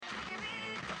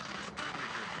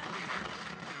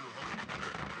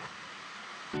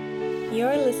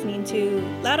You're listening to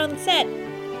Loud on the Set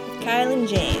with Kyle and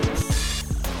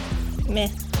James. Meh.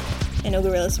 I know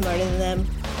Gorilla's smarter than them.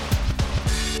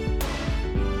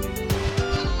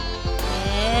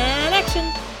 And action!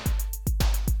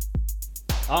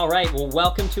 All right, well,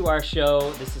 welcome to our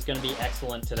show. This is going to be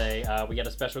excellent today. We got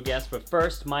a special guest, but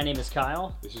first, my name is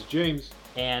Kyle. This is James.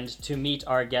 And to meet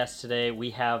our guest today, we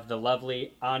have the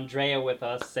lovely Andrea with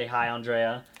us. Say hi,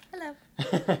 Andrea. Hello.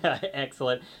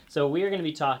 Excellent. So we are going to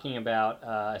be talking about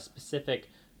a specific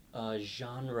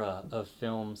genre of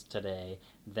films today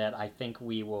that I think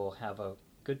we will have a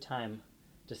good time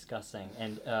discussing.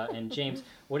 And James,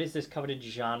 what is this coveted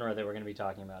genre that we're going to be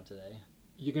talking about today?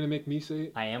 You're going to make me say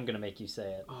it? I am going to make you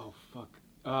say it. Oh, fuck.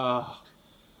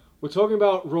 We're talking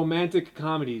about romantic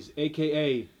comedies,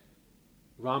 a.k.a.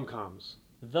 rom-coms.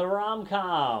 The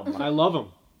rom-com. I love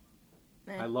them.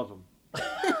 I love them.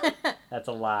 That's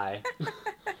a lie,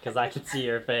 because I can see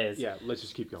your face. Yeah, let's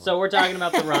just keep going. So we're talking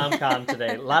about the rom-com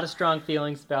today. A lot of strong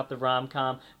feelings about the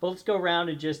rom-com, but let's go around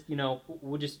and just,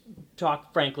 we'll just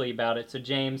talk frankly about it. So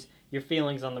James, your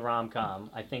feelings on the rom-com.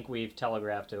 I think we've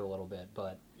telegraphed it a little bit,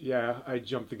 but... Yeah, I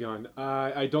jumped the gun.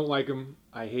 I don't like them.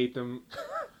 I hate them.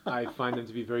 I find them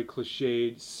to be very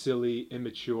cliched, silly,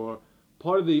 immature.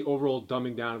 Part of the overall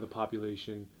dumbing down of the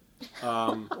population.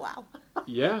 Wow.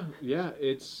 Yeah,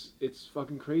 it's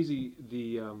fucking crazy.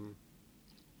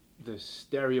 The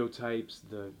stereotypes,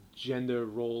 the gender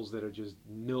roles that are just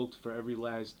milked for every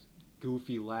last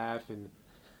goofy laugh, and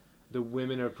the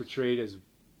women are portrayed as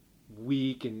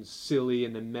weak and silly,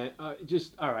 and the men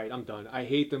just all right. I'm done. I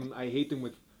hate them. I hate them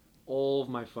with all of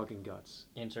my fucking guts.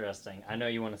 Interesting. I know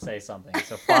you want to say something,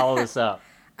 so follow this up.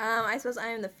 I suppose I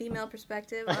am the female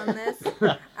perspective on this.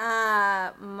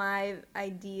 My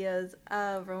ideas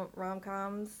of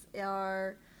rom-coms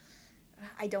are,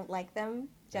 I don't like them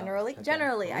generally. Oh, okay.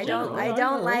 Generally, I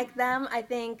don't like them. I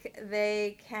think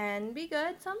they can be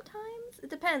good sometimes. It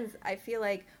depends. I feel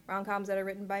like rom-coms that are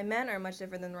written by men are much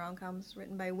different than rom-coms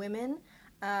written by women.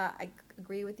 I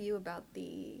agree with you about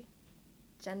the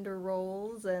gender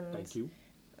roles and. Thank you.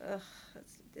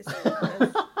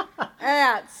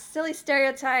 Silly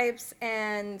stereotypes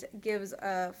and gives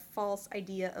a false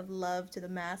idea of love to the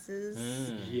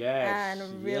masses. Yes.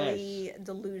 And really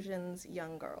delusions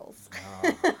young girls.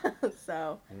 Oh.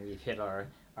 So. And we've hit our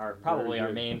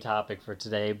main topic for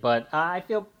today, but I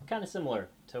feel kind of similar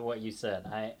to what you said.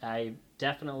 I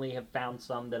definitely have found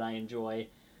some that I enjoy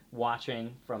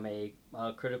watching from a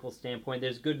critical standpoint.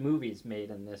 There's good movies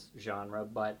made in this genre,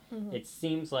 but it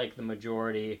seems like the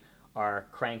majority are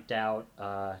cranked out,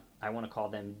 I want to call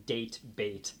them date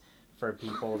bait for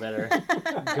people that are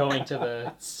going to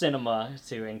the cinema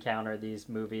to encounter these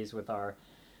movies with our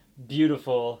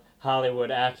beautiful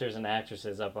Hollywood actors and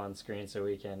actresses up on screen so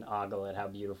we can ogle at how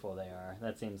beautiful they are.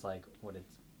 That seems like what it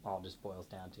all just boils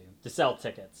down to sell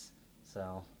tickets.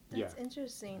 So... That's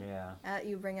interesting. Yeah.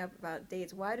 You bring up about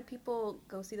dates. Why do people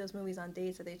go see those movies on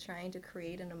dates? Are they trying to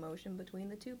create an emotion between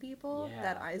the two people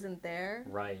that isn't there?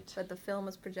 Right. But the film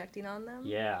is projecting on them?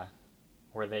 Yeah.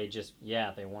 Or they just,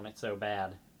 they want it so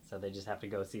bad, so they just have to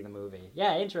go see the movie.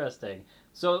 Yeah, interesting.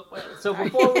 So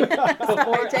before we...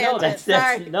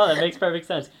 that makes perfect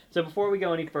sense. So before we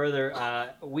go any further,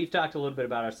 we've talked a little bit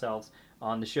about ourselves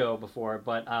on the show before,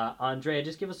 but Andrea,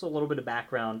 just give us a little bit of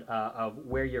background of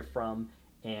where you're from,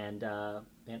 and I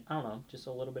don't know, just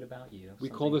a little bit about you. We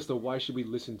call this the "Why Should We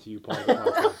Listen to You" part of the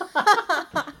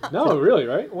podcast. No, really,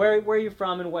 right? Where you're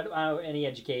from, and what any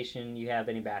education you have,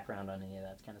 any background on any of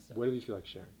that kind of stuff. What do you feel like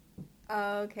sharing?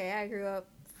 Okay, I grew up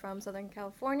from Southern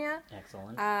California.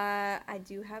 Excellent. I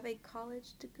do have a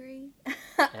college degree.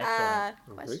 Excellent.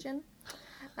 Question?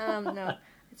 No.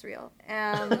 It's real.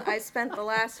 I spent the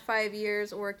last 5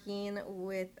 years working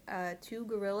with 2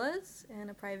 gorillas in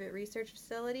a private research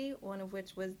facility, one of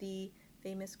which was the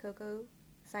famous Coco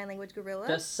sign language gorilla.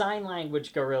 The sign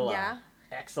language gorilla. Yeah.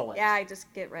 Excellent. Yeah, I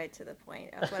just get right to the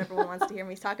point. That's what everyone wants to hear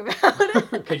me talk about.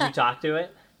 Could you talk to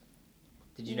it?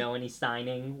 Did you know any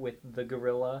signing with the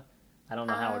gorilla? I don't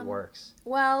know how it works.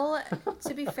 Well,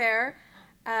 to be fair...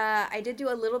 I did do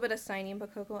a little bit of signing,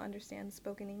 but Coco understands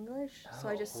spoken English, so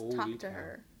I just talked to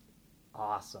her.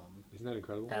 Awesome. Isn't that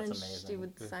incredible? That's and amazing. She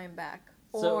would sign back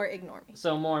or ignore me.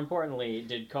 So more importantly,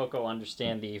 did Coco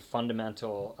understand the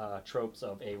fundamental tropes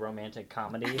of a romantic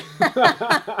comedy?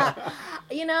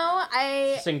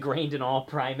 It's ingrained in all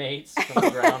primates from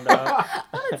the ground up.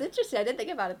 Oh, that's interesting. I didn't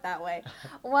think about it that way.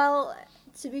 Well...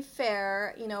 To be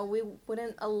fair, we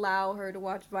wouldn't allow her to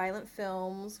watch violent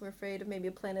films. We're afraid of maybe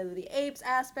a Planet of the Apes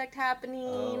aspect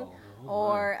happening.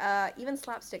 Or even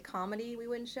slapstick comedy we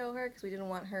wouldn't show her because we didn't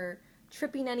want her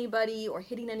tripping anybody or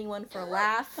hitting anyone for a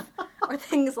laugh or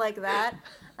things like that.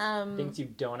 Things you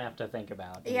don't have to think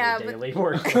about in yeah, your daily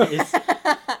workplace.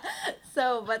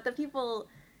 So, but the people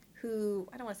who,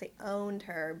 I don't want to say owned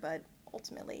her, but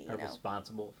ultimately, are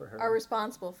responsible for her. Are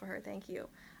responsible for her, thank you.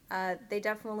 They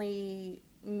definitely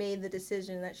made the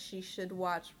decision that she should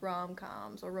watch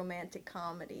rom-coms or romantic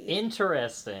comedies.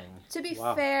 Interesting. To be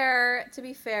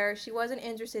fair, she wasn't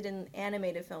interested in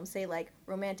animated films, say like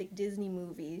romantic Disney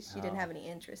movies. She didn't have any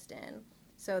interest in.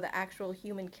 So the actual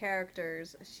human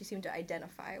characters she seemed to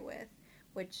identify with,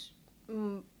 which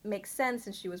makes sense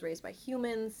since she was raised by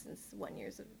humans since 1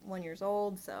 years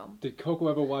old. So did Coco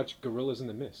ever watch Gorillas in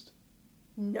the Mist?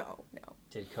 No.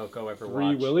 Did Coco ever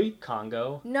Free watch Willy?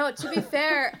 Congo? No, to be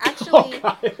fair, actually...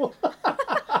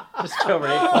 Just go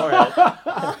right for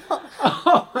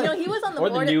it. He was on the or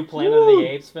board... the new Planet of the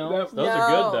Apes films. Those are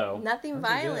good, though. Nothing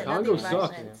violent. Congo nothing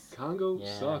sucked. violent. Congo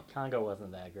sucked. Congo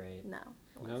wasn't that great. No,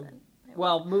 it wasn't.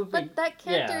 Well, But that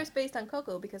character is based on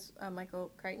Coco because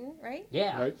Michael Crichton, right?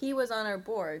 Yeah. Right. He was on our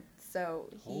board, so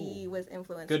he was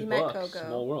influenced. Good he book. met Coco.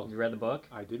 Small World. You read the book?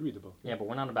 I did read the book. Yeah, but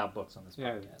we're not about books on this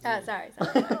podcast. Sorry.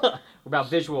 We're about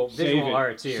visual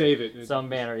arts here. Save it. Some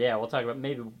manner. Yeah, we'll talk about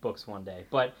maybe books one day.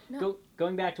 But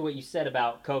going back to what you said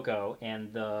about Coco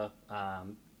and the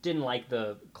didn't like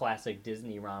the classic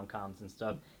Disney rom-coms and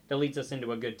stuff, that leads us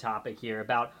into a good topic here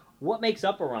about what makes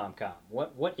up a rom-com?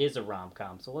 What is a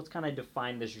rom-com? So let's kind of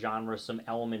define this genre, some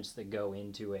elements that go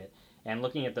into it. And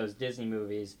looking at those Disney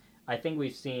movies, I think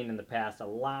we've seen in the past a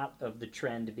lot of the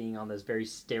trend being on those very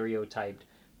stereotyped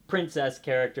princess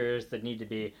characters that need to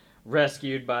be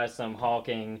rescued by some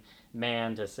hulking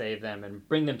man to save them and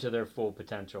bring them to their full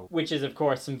potential, which is, of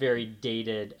course, some very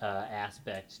dated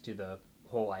aspect to the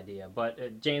whole idea.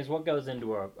 But, James, what goes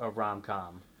into a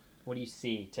rom-com? What do you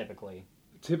see typically?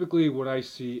 Typically, what I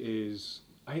see is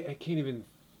I can't even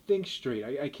think straight.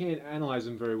 I can't analyze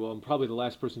them very well. I'm probably the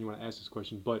last person you want to ask this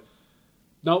question, but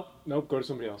nope, go to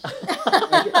somebody else.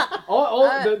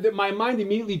 My mind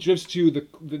immediately drifts to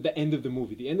the end of the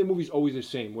movie. The end of the movie is always the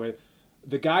same, where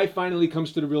the guy finally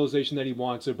comes to the realization that he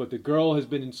wants her, but the girl has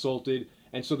been insulted,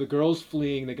 and so the girl's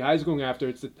fleeing. The guy's going after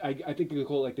her. It's I think they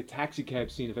call it like the taxi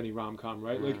cab scene of any rom-com,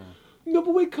 right? Like, no,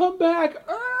 but wait, come back!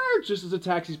 Just as the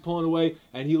taxi's pulling away,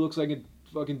 and he looks like a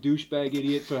fucking douchebag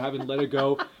idiot for having let her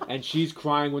go, and she's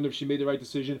crying, wondering if she made the right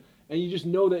decision. And you just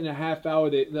know that in a half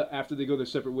hour, after they go their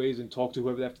separate ways and talk to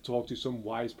whoever they have to talk to, some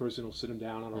wise person will sit them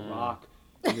down on a rock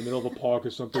in the middle of a park or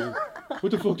something.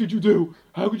 What the fuck did you do?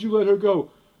 How could you let her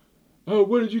go? Oh,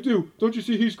 what did you do? Don't you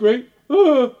see he's great?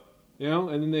 You know,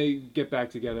 and then they get back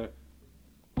together.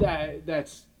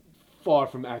 That's far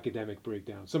from academic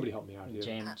breakdown. Somebody help me out here.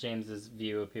 James's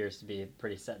view appears to be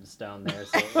pretty set in stone there.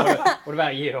 So what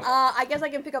about you? I guess I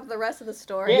can pick up the rest of the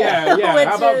story. Yeah.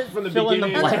 How about from the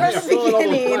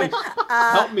beginning?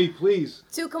 Help me, please.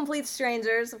 Two complete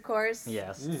strangers, of course.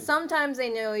 Yes. Sometimes they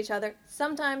know each other.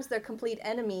 Sometimes they're complete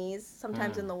enemies.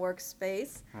 Sometimes in the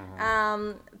workspace.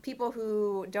 People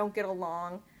who don't get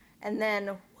along. And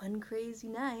then one crazy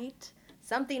night,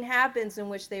 something happens in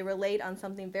which they relate on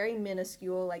something very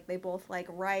minuscule, like they both like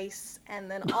rice,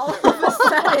 and then all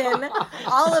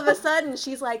of a sudden,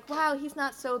 she's like, wow, he's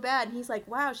not so bad. And he's like,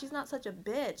 wow, she's not such a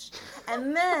bitch.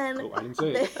 And then... I didn't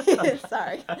say it.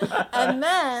 Sorry. And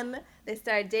then they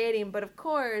start dating, but of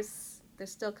course, there's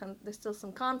still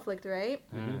some conflict, right?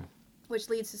 Mm-hmm. Which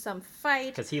leads to some fight.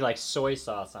 Because he likes soy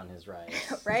sauce on his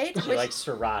rice. Right? He likes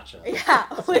sriracha. Yeah.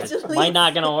 Which might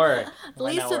not going to work.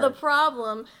 Leads to the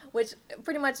problem, which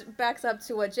pretty much backs up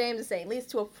to what James is saying. Leads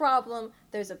to a problem.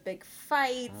 There's a big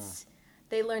fight.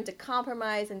 They learn to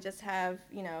compromise and just have,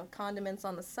 condiments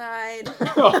on the side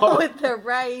with their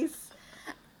rice.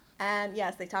 And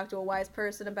yes, they talk to a wise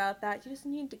person about that. You just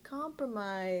need to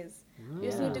compromise. You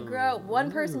just need to grow.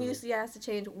 One person usually has to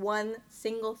change one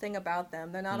single thing about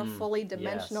them. They're not a fully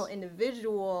dimensional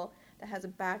individual that has a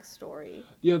backstory.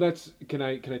 Yeah, can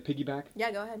I piggyback?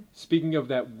 Yeah, go ahead. Speaking of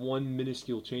that one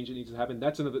minuscule change that needs to happen,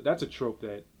 that's a trope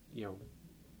that,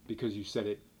 because you said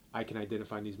it, I can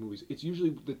identify in these movies. It's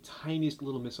usually the tiniest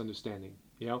little misunderstanding,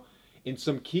 In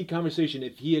some key conversation,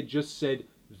 if he had just said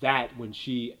that when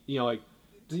she, you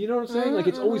know what I'm saying? Like,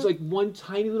 it's always like one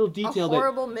tiny little detail. A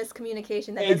horrible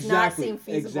miscommunication that does not seem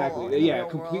feasible. Exactly. Yeah,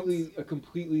 a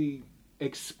completely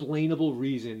explainable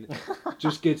reason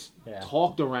just gets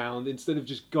talked around instead of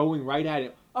just going right at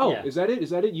it. Oh, is that it? Is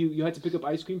that it? You had to pick up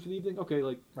ice cream for the evening? Okay,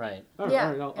 right. All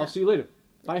right, I'll see you later.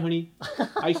 Bye, honey.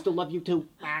 I still love you too.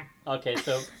 Okay,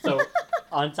 so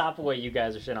on top of what you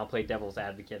guys are saying, I'll play devil's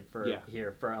advocate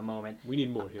here for a moment. We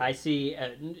need more here. I see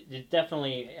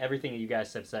definitely everything that you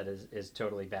guys have said is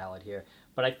totally valid here.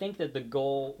 But I think that the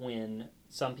goal when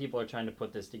some people are trying to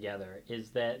put this together is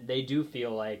that they do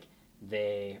feel like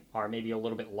they are maybe a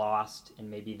little bit lost, and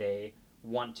maybe they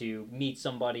want to meet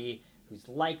somebody who's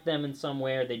like them in some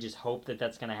way, or they just hope that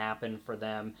that's going to happen for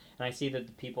them. And I see that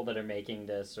the people that are making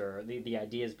this, or the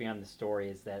ideas behind the story,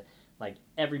 is that like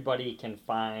everybody can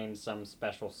find some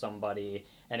special somebody,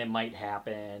 and it might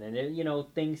happen,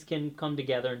 and things can come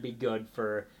together and be good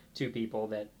for two people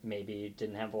that maybe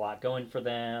didn't have a lot going for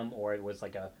them, or it was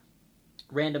like a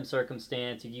random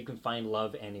circumstance. You can find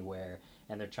love anywhere,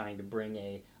 and they're trying to bring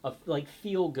a like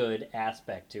feel good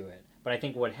aspect to it. But I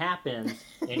think what happens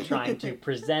in trying to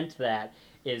present that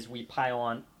is we pile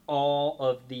on all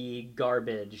of the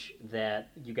garbage that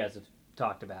you guys have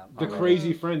talked about. The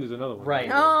crazy friend is another one. Right.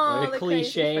 Oh, the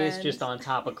cliches just on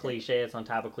top of cliches on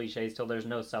top of cliches till there's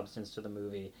no substance to the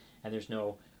movie, and there's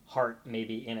no heart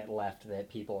maybe in it left that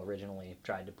people originally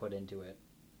tried to put into it.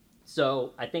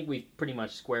 So I think we've pretty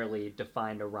much squarely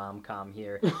defined a rom-com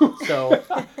here. So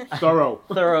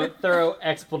thorough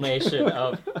explanation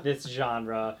of this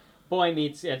genre.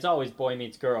 It's always boy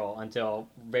meets girl until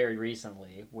very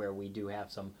recently, where we do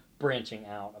have some branching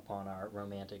out upon our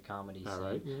romantic comedy scene. All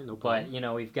right, yeah, no problem.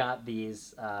 But we've got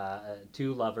these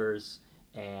two lovers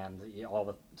and all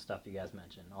the stuff you guys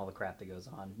mentioned, all the crap that goes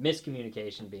on.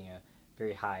 Miscommunication being a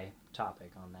very high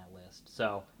topic on that list.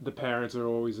 So the parents are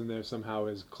always in there somehow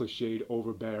as cliched,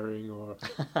 overbearing, or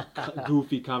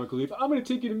goofy comic relief. I'm going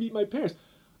to take you to meet my parents.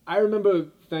 I remember,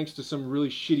 thanks to some really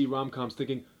shitty rom-coms,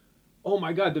 thinking, oh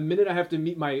my god, the minute I have to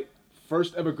meet my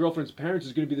first ever girlfriend's parents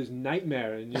is going to be this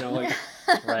nightmare, and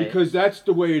right. Because that's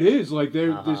the way it is. Like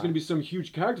there's going to be some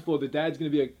huge character flaw. The dad's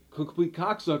going to be a complete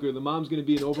cocksucker. The mom's going to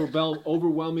be an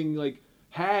overwhelming like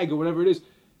hag or whatever it is.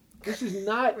 This is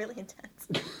not really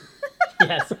intense.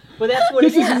 Yes, but that's what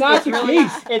this is not the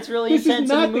case. It's really this intense. This is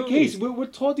not in the case. We're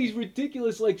taught these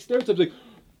ridiculous like stereotypes, like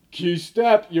key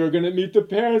step. You're gonna meet the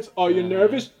parents. Are you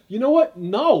nervous? You know what?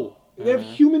 No. They're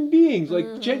human beings.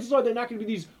 Like chances are they're not going to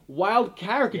be these wild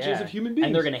caricatures of human beings.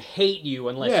 And they're going to hate you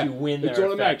unless you win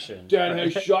their affection. Dad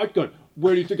has a shotgun.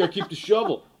 Where do you think I keep the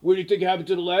shovel? Where do you think it happened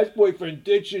to the last boyfriend?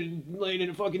 Laying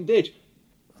in a fucking ditch.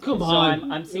 Come on.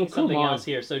 So I'm seeing something else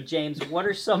here. So James, what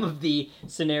are some of the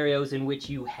scenarios in which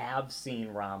you have seen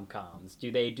rom-coms?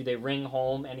 Do they ring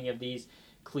home any of these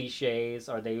cliches?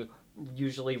 Are they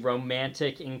usually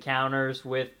romantic encounters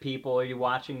with people? Are you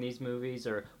watching these movies,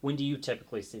 or when do you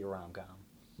typically see a rom-com?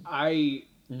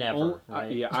 Never.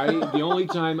 Right? The only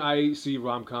time I see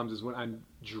rom-coms is when I'm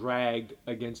dragged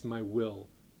against my will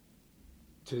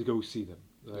to go see them.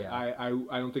 Like, I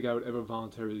don't think I would ever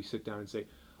voluntarily sit down and say,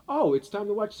 oh, it's time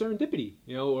to watch Serendipity,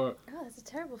 or oh, that's a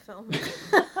terrible film.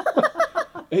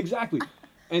 Exactly.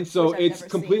 And so it's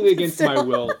completely against my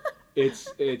will.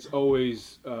 It's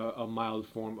always a mild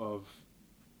form of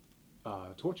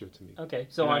torture to me. Okay,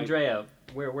 so Andrea,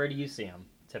 where do you see them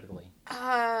typically?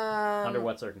 Under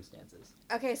what circumstances?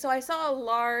 Okay, so I saw a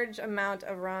large amount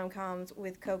of rom-coms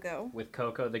with Coco. With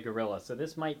Coco the gorilla. So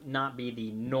this might not be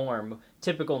the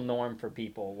typical norm for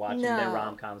people watching their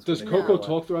rom-coms. Does Coco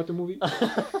talk throughout the movie?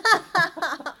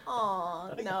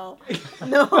 Oh, no.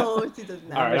 No, she does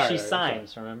not. But she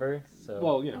signs, remember? So.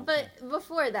 Well, But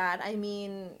before that, I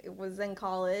mean, it was in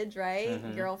college, right?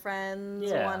 Mm-hmm.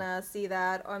 Girlfriends want to see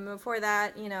that. Or before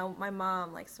that, my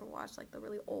mom likes to watch, like, the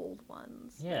really old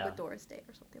ones. Yeah. Like Doris Day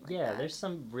or something like that. Yeah, there's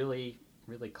some really,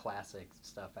 really classic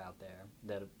stuff out there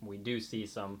that we do see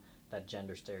that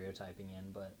gender stereotyping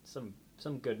in, but some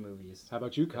good movies. How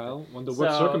about you, Kyle? Wonder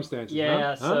what circumstances?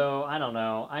 Yeah, so I don't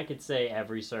know. I could say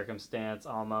every circumstance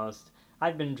almost.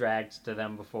 I've been dragged to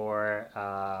them before.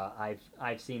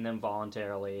 I've seen them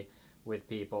voluntarily with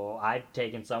people. I've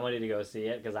taken somebody to go see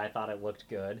it because I thought it looked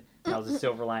good. That was a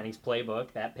Silver Linings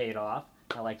Playbook. That paid off.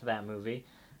 I liked that movie.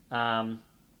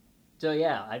 So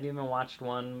yeah, I've even watched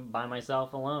one by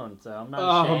myself alone, so I'm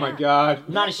not ashamed. Oh my god.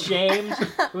 I'm not ashamed.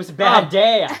 It was a bad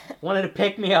day. I wanted to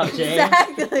pick me up, James.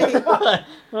 Exactly. It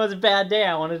was a bad day.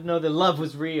 I wanted to know that love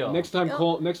was real. Next time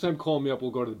call me up, we'll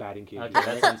go to the batting cage. Okay,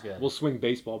 that sounds good. We'll swing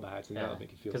baseball bats and that'll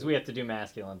make you feel good. Because we have to do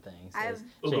masculine things.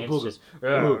 James just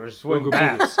swing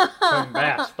bats,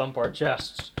 thump our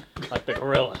chests like the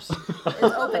gorillas. It's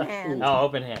open hand. Oh,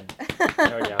 open hand.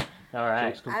 There we go. All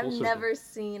right. I've never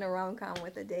seen a rom-com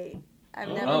with a date. I've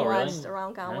never watched a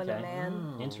rom-com with a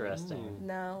man. Interesting.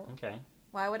 No. Okay.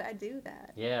 Why would I do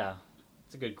that? Yeah.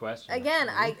 It's a good question. Again,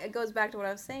 it goes back to what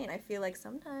I was saying. I feel like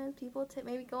sometimes people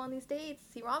maybe go on these dates,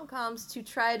 see rom-coms to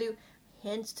try to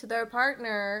hint to their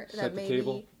partner that maybe the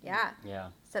table. Yeah.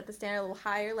 Set the standard a little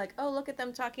higher, like, oh, look at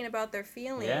them talking about their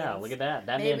feelings. Yeah, look at that.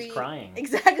 That man's crying.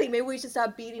 Exactly. Maybe we should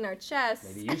stop beating our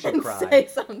chests. Maybe you should cry. Say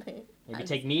something. Maybe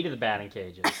take me to the batting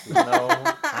cages, even though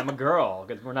I'm a girl,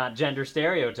 because we're not gender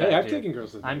stereotyped. Hey, I've here. taken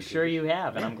girls to the I'm batting sure cages. you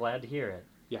have, and I'm glad to hear it.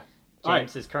 Yeah.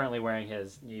 James is currently wearing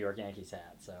his New York Yankees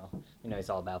hat, so he's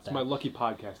all about that. It's my lucky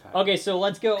podcast hat. Okay, so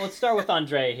let's go. Let's start with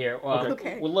Andre here.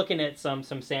 Okay. We're looking at some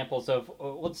samples of.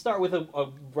 Let's start with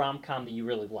a rom-com that you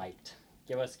really liked.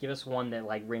 Give us one that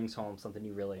like rings home, something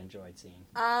you really enjoyed seeing.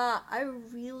 I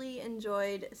really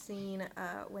enjoyed seeing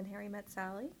When Harry Met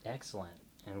Sally. Excellent.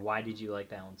 And why did you like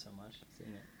that one so much?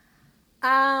 Seeing it.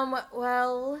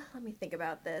 Well, let me think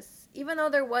about this. Even though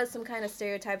there was some kind of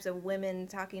stereotypes of women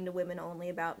talking to women only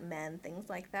about men, things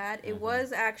like that, it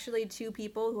was actually two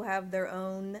people who have their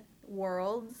own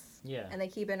worlds. Yeah. And they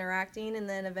keep interacting, and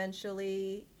then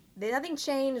eventually, nothing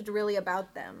changed really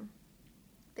about them.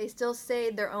 They still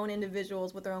stayed their own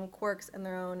individuals with their own quirks and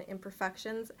their own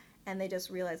imperfections, and they just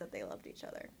realized that they loved each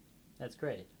other. That's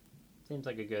great. Seems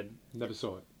like a good. Never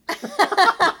saw it.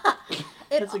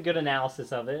 That's a good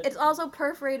analysis of it. It's also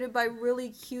perforated by really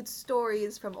cute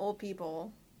stories from old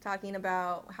people talking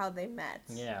about how they met.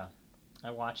 Yeah,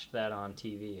 I watched that on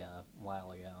TV a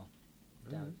while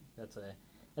ago. That's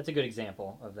a good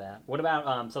example of that. What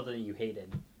about something that you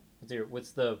hated?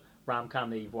 What's the rom-com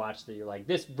that you've watched that you're like,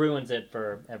 this ruins it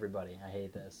for everybody? I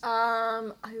hate this.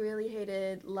 I really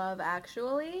hated Love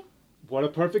Actually. What a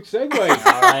perfect segue.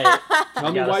 All right.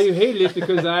 Tell me why you hated it,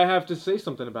 because I have to say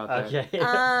something about that.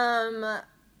 Okay.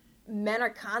 Men are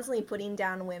constantly putting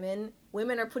down women.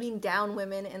 Women are putting down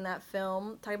women in that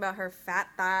film, talking about her fat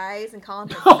thighs and calling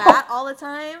her fat all the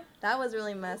time. That was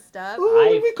really messed up.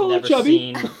 Ooh, we call it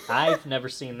chubby. I've never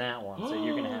seen that one, so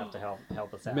you're gonna have to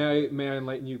help us out. May I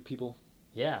enlighten you, people?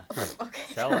 Yeah. Okay.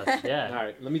 Tell us. Yeah. All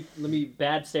right. Let me.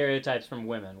 Bad stereotypes from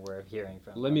women we're hearing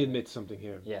from. Let me admit something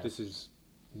here. Yeah. This is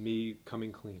me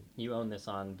coming clean. You own this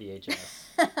on VHS.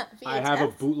 I have a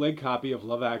bootleg copy of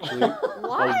Love Actually.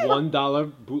 What? A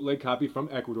 $1 bootleg copy from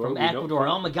Ecuador. From We know- Ecuador.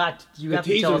 Oh my God! You the have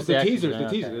to tell us teasers, the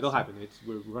Okay. teasers. It'll happen.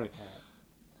 We're running.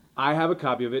 I have a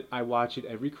copy of it. I watch it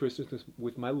every Christmas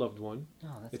with my loved one. Oh,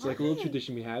 that's It's like a little Why?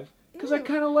 tradition we have because I Ew.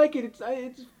 kind of like it. It's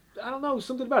I don't know,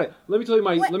 something about it. Let me tell you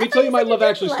my What? let I me thought tell you you my said you Love didn't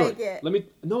Actually like story.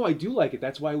 it. No, I do like it.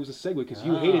 That's why it was a segue, because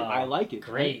you hate it. I like it.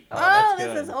 Great. Oh, Oh, that's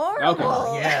good. this is horrible.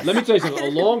 Okay. Yes. Let me tell you something. A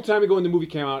long time ago when the movie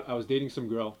came out, I was dating some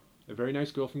girl, a very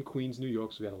nice girl from Queens, New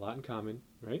York, so we had a lot in common,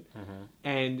 right? Mhm.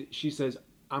 And she says,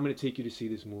 I'm going to take you to see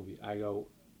this movie. I go,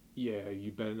 yeah,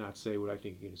 you better not say what I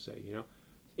think you're going to say,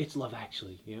 It's Love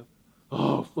Actually,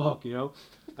 Oh, fuck,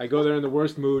 I go there in the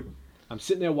worst mood. I'm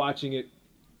sitting there watching it,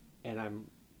 and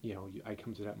I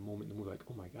come to that moment in the movie like,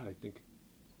 oh my God, I think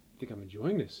I'm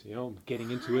enjoying this, I'm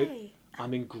getting into it. Why?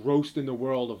 I'm engrossed in the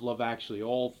world of Love Actually,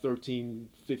 all 13,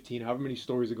 15, however many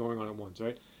stories are going on at once,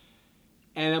 right?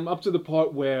 And I'm up to the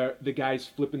part where the guy's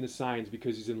flipping the signs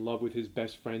because he's in love with his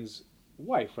best friend's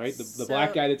wife, right? The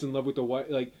black guy that's in love with the wife,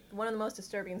 like... One of the most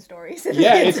disturbing stories.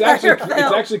 Yeah, it's entire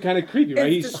actually film. kind of creepy,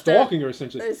 right? It's He's stalking her,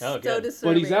 essentially. It's Oh, so good.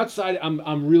 disturbing. But he's outside.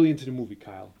 I'm really into the movie,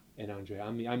 Kyle and Andre.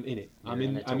 I'm in it. You're I'm in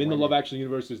in it to I'm in the win Love it. Actually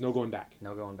universe. There's no going back.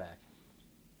 No going back.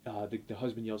 The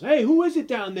husband yells, "Hey, who is it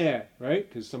down there?" Right?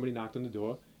 Because somebody knocked on the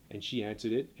door, and she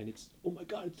answered it, and it's, oh my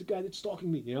God, it's the guy that's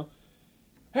stalking me.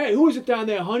 Hey, who is it down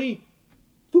there, honey?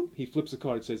 Boop. He flips the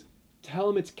card. It says, "Tell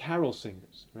him it's carol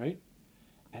singers." Right?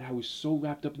 And I was so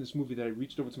wrapped up in this movie that I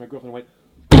reached over to my girlfriend and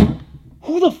went,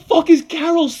 "Who the fuck is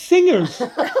Carol Singers?"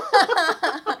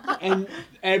 And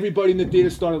everybody in the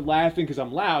theater started laughing because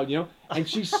I'm loud, And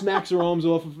she smacks her arms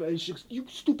off of, and she goes, "You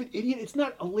stupid idiot! It's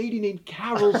not a lady named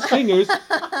Carol Singers.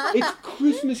 It's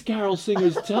Christmas Carol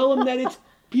Singers. Tell them that it's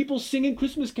people singing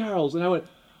Christmas carols." And I went,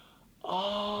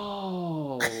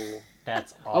 "Oh,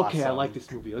 That's awesome. okay. I like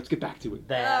this movie. Let's get back to it."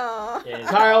 That is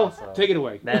Kyle, awesome. take it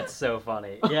away. That's so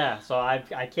funny. Yeah, so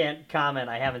I can't comment.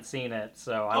 I haven't seen it,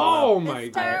 so I don't Oh know. my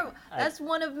It's God! terrible. That's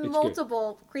one of good.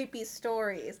 multiple creepy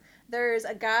stories. There's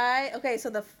a guy. Okay, so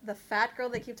the fat girl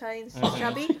that keep telling she's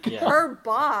chubby. Yeah. Her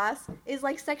boss is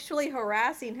like sexually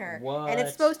harassing her, and it's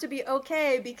What? supposed to be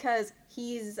okay because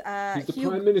he's the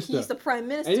prime minister. He's the prime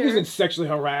minister. And he doesn't sexually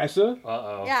harass her.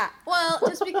 Uh-oh. Yeah. Well,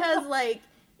 just because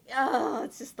oh,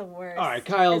 it's just the worst. All right,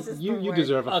 Kyle, It's just the you worst.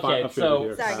 deserve a Okay, a so- favor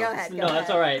here. Sorry, Kyle. go ahead. No, that's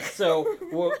all right. So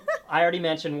I already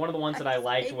mentioned one of the ones that I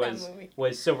liked hate that was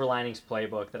movie. Silver Linings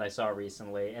Playbook that I saw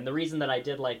recently, and the reason that I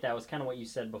did like that was kind of what you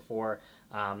said before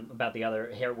about the other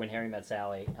When Harry Met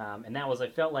Sally, and that was I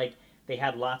felt like they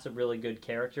had lots of really good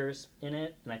characters in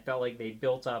it, and I felt like they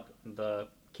built up the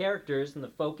characters, and the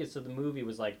focus of the movie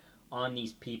was like on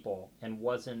these people, and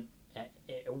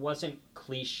it wasn't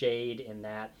cliched in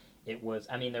that. It was,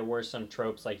 I mean, there were some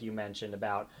tropes like you mentioned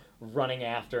about running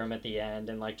after him at the end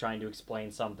and like trying to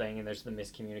explain something, and there's the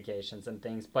miscommunications and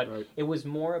things, but Right. it was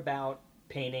more about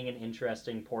painting an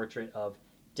interesting portrait of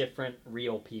different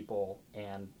real people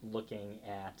and looking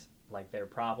at like their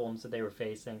problems that they were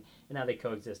facing and how they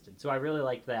coexisted. So I really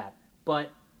liked that.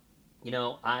 But, you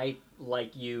know, I,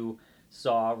 like you,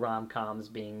 saw rom-coms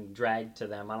being dragged to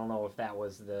them. I don't know if that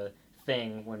was the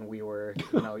thing when we were,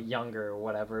 you know, younger or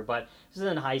whatever, but this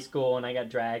was in high school and I got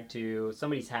dragged to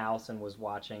somebody's house and was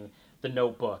watching The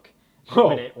Notebook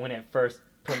when it first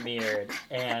premiered,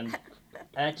 and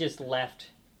that just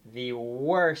left the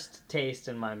worst taste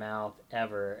in my mouth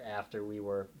ever after we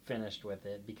were finished with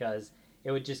it, because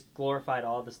it would just glorified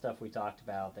all the stuff we talked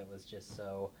about that was just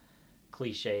so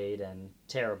cliched and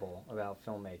terrible about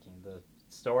filmmaking. The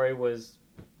story was,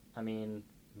 I mean,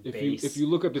 base. If you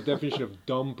look up the definition of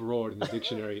dumb broad in the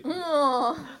dictionary,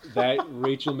 that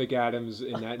Rachel McAdams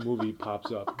in that movie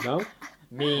pops up. No?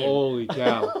 Mean. Holy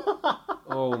cow.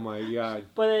 Oh my god.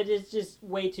 But it is just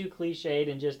way too cliched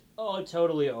and just,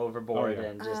 totally overboard Oh, yeah.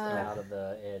 and just out of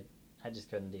I just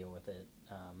couldn't deal with it.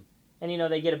 And, you know,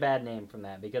 they get a bad name from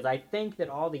that because I think that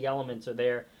all the elements are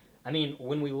there. I mean,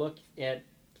 when we look at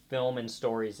film and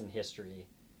stories in history,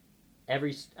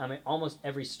 almost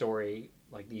every story,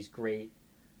 like these great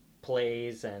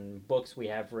plays and books we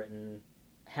have written,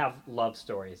 have love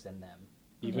stories in them.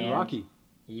 Even Rocky.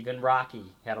 Even Rocky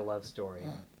had a love story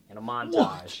and a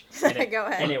montage. Go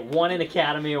ahead. And it won an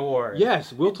Academy Award.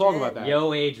 Yes, we'll talk about that.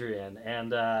 Yo, Adrian.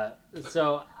 And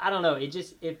so, I don't know.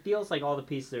 It feels like all the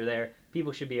pieces are there.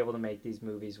 People should be able to make these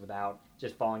movies without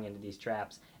just falling into these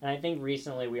traps. And I think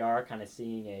recently we are kind of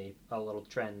seeing a little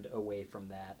trend away from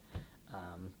that.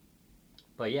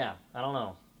 But yeah, I don't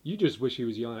know. You just wish he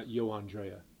was Yo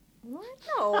Andrea. What?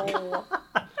 No.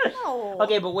 No.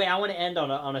 Okay, but wait, I want to end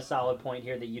on a solid point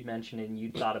here that you'd mentioned and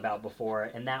you'd thought about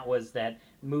before, and that was that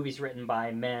movies written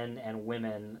by men and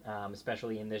women,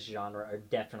 especially in this genre, are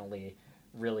definitely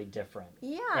really different.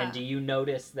 Yeah. And do you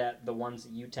notice that the ones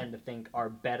that you tend to think are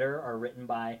better are written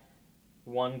by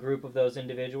one group of those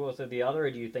individuals or the other,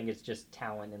 or do you think it's just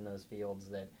talent in those fields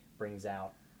that brings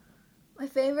out? My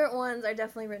favorite ones are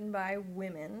definitely written by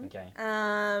women. Okay.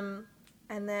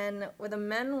 And then with the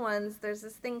men ones, there's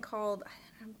this thing called,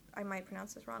 I might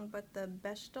pronounce this wrong, but the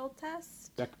Bechdel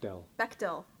test?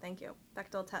 Bechdel, thank you.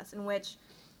 Bechdel test, in which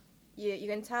you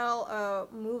can tell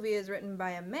a movie is written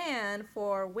by a man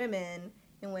for women,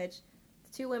 in which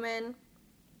the two women,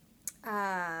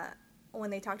 when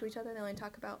they talk to each other, they only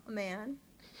talk about a man.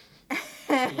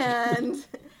 And,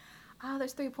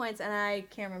 there's 3 points, and I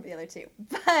can't remember the other two.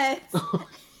 But...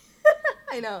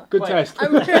 I know. Good test.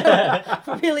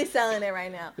 I'm really selling it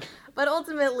right now. But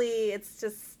ultimately, it's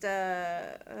just...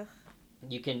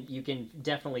 You can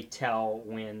definitely tell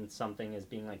when something is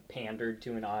being like pandered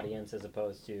to an audience as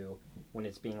opposed to when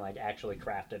it's being like actually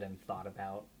crafted and thought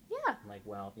about. Yeah. Like,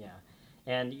 well, yeah.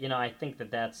 And, you know, I think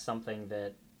that that's something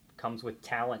that comes with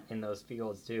talent in those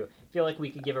fields too. I feel like we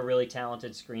could give a really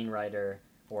talented screenwriter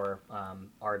or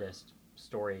artist,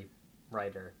 story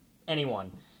writer,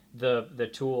 anyone, the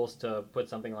tools to put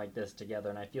something like this together,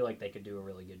 and I feel like they could do a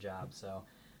really good job. So,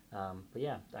 but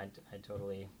yeah, I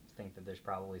totally think that there's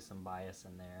probably some bias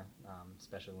in there,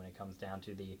 especially when it comes down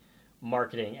to the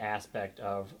marketing aspect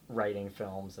of writing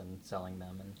films and selling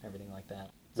them and everything like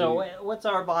that. So, what's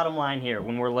our bottom line here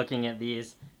when we're looking at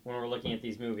these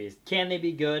movies? Can they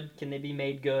be good? Can they be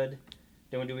made good?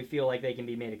 Do we feel like they can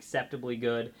be made acceptably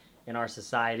good in our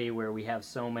society where we have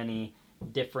so many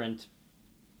different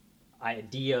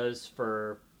ideas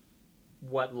for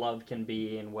what love can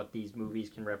be and what these movies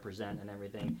can represent and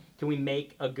everything? Can we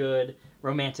make a good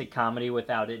romantic comedy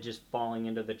without it just falling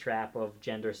into the trap of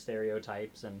gender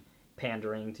stereotypes and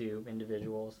pandering to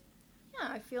individuals? Yeah,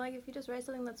 I feel like if you just write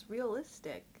something that's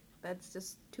realistic, that's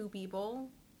just two people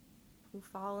who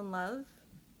fall in love,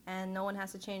 and no one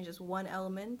has to change just one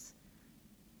element.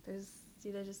 There's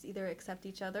either accept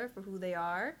each other for who they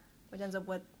are, which ends up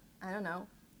with, I don't know,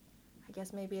 I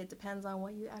guess maybe it depends on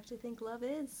what you actually think love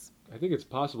is. I think it's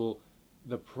possible.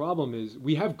 The problem is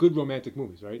we have good romantic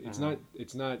movies, right? It's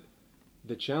not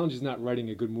the challenge is not writing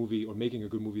a good movie or making a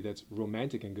good movie that's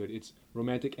romantic and good. It's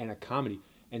romantic and a comedy.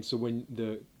 And so when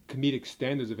the comedic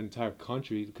standards of an entire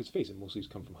country, because face it, most of these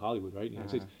come from Hollywood, right? United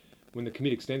States, when the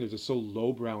comedic standards are so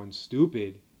lowbrow and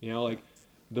stupid, like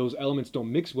those elements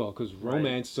don't mix well because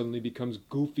romance suddenly becomes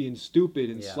goofy and stupid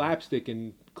and slapstick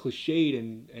and cliched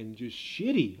and just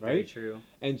shitty, right? Very true.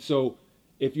 And so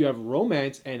if you have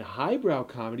romance and highbrow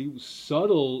comedy,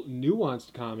 subtle,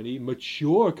 nuanced comedy,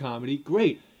 mature comedy,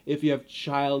 great. If you have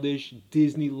childish,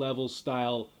 Disney-level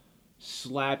style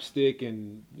slapstick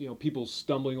and people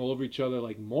stumbling all over each other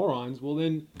like morons, well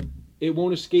then it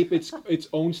won't escape its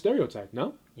own stereotype,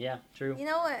 no? Yeah, true. You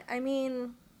know what? I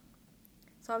mean,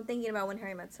 So I'm thinking about When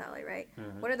Harry Met Sally, right?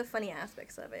 Mm-hmm. What are the funny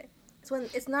aspects of it? It's when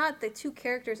it's not the two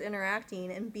characters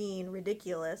interacting and being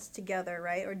ridiculous together,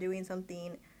 right? Or doing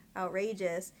something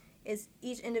outrageous. It's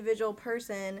each individual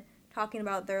person talking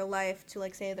about their life to,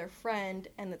 like, say, their friend,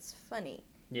 and it's funny.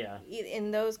 Yeah.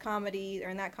 In those comedies, or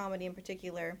in that comedy in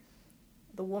particular,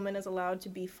 the woman is allowed to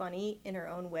be funny in her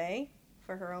own way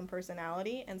for her own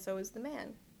personality, and so is the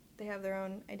man. They have their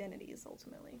own identities,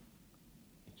 ultimately.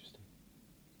 Interesting.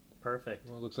 Perfect.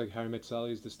 Well, it looks like Harry Met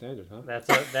Sally is the standard, huh? That's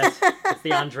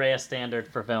the Andrea standard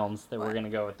for films that we're going to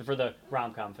go with, for the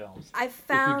rom-com films. I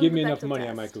found if you give me the enough Bechdel money,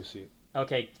 test. I might go see it.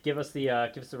 Okay, give us the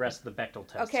rest of the Bechdel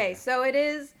test. Okay, here. so it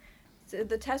is. So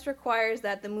the test requires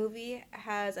that the movie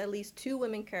has at least two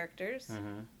women characters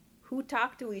who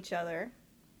talk to each other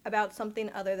about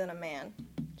something other than a man.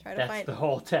 That's the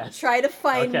whole test. Try to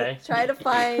find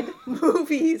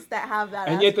movies that have that.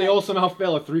 And yet they all somehow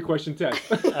fail a 3-question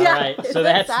test. All right, so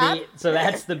that's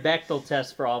the Bechdel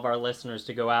test for all of our listeners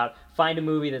to go out, find a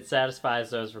movie that satisfies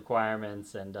those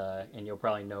requirements, and you'll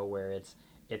probably know where its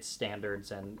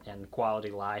standards and quality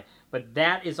lie. But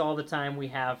that is all the time we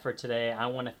have for today. I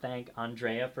want to thank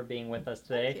Andrea for being with us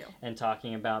today and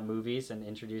talking about movies and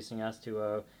introducing us to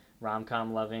a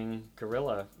rom-com loving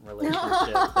gorilla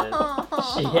relationship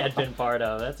that she had been part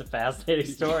of. That's a fascinating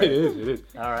story. It is.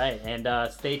 All right,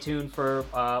 and stay tuned for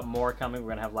more coming. We're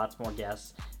going to have lots more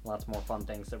guests, lots more fun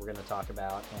things that we're going to talk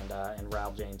about and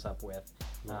rile James up with,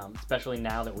 especially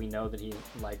now that we know that he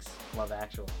likes Love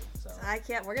Actually. So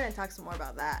we're going to talk some more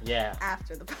about that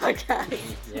after the podcast.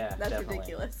 Yeah, That's definitely.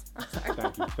 ridiculous. I'm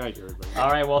sorry. Thank you, everybody. All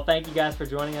right, well, thank you guys for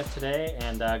joining us today,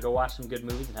 and go watch some good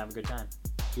movies and have a good time.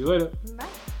 See you later. Bye.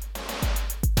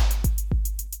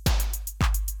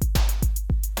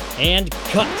 And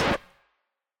cut.